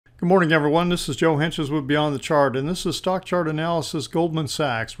Good morning, everyone. This is Joe Henches with Beyond the Chart, and this is Stock Chart Analysis Goldman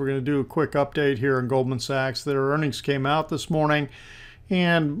Sachs. We're going to do a quick update here on Goldman Sachs. Their earnings came out this morning,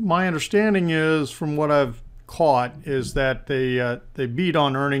 and my understanding is, from what I've caught, is that they beat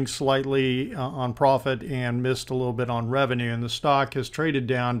on earnings slightly on profit and missed a little bit on revenue, and the stock has traded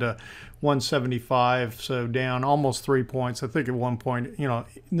down to 175, so down almost 3 points. I think at one point,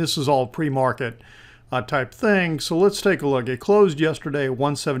 this is all pre-market type thing. So let's take a look. It closed yesterday at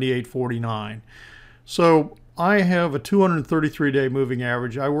 178.49. So I have a 233-day moving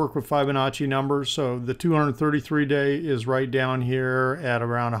average. I work with Fibonacci numbers, so the 233-day is right down here at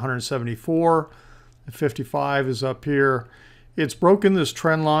around 174. The 55 is up here. It's broken this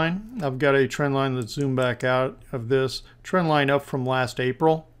trend line. I've got a trend line that's zoomed back out of this trend line up from last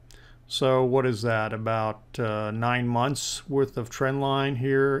April. So what is that? About 9 months worth of trend line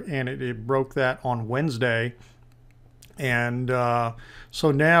here, and it broke that on Wednesday. And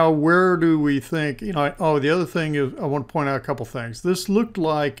so now where do we think, the other thing is I want to point out a couple things. This looked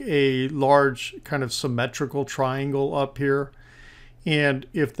like a large kind of symmetrical triangle up here. And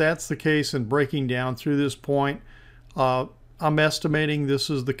if that's the case and breaking down through this point, I'm estimating this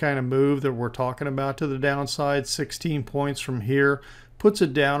is the kind of move that we're talking about to the downside. 16 points from here puts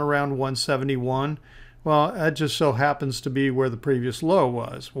it down around 171. Well, that just so happens to be where the previous low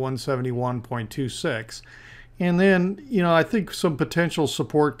was, 171.26. And then, I think some potential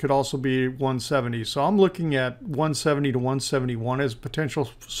support could also be 170. So I'm looking at 170 to 171 as potential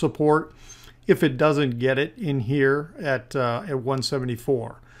support if it doesn't get it in here at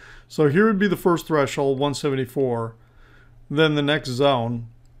 174. So here would be the first threshold, 174. Then the next zone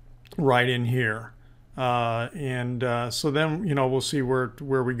right in here. So then, we'll see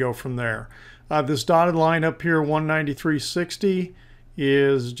where we go from there. This dotted line up here, 193.60,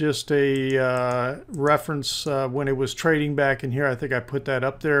 is just a reference when it was trading back in here. I think I put that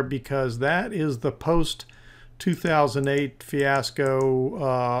up there because that is the post-2008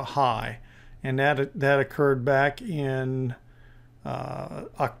 fiasco high. And that occurred back in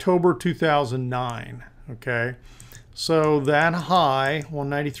October 2009, okay? So that high,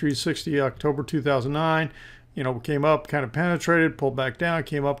 193.60, October 2009, came up, kind of penetrated, pulled back down,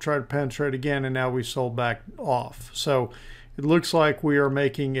 came up, tried to penetrate again, and now we sold back off. So it looks like we are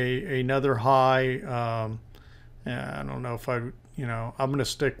making another high. I don't know if I'm going to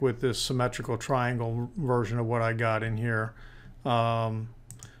stick with this symmetrical triangle version of what I got in here.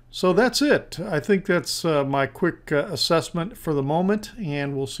 So that's it. I think that's my quick assessment for the moment,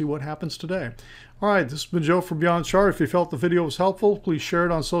 and we'll see what happens today. All right, this has been Joe from Beyond Chart. If you felt the video was helpful, please share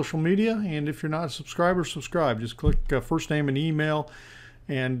it on social media. And if you're not a subscriber, subscribe. Just click first name and email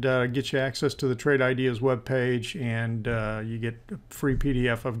and get you access to the Trade Ideas webpage. And you get a free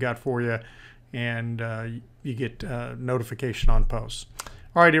PDF I've got for you. And you get notification on posts.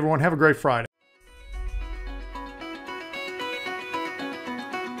 All right, everyone, have a great Friday.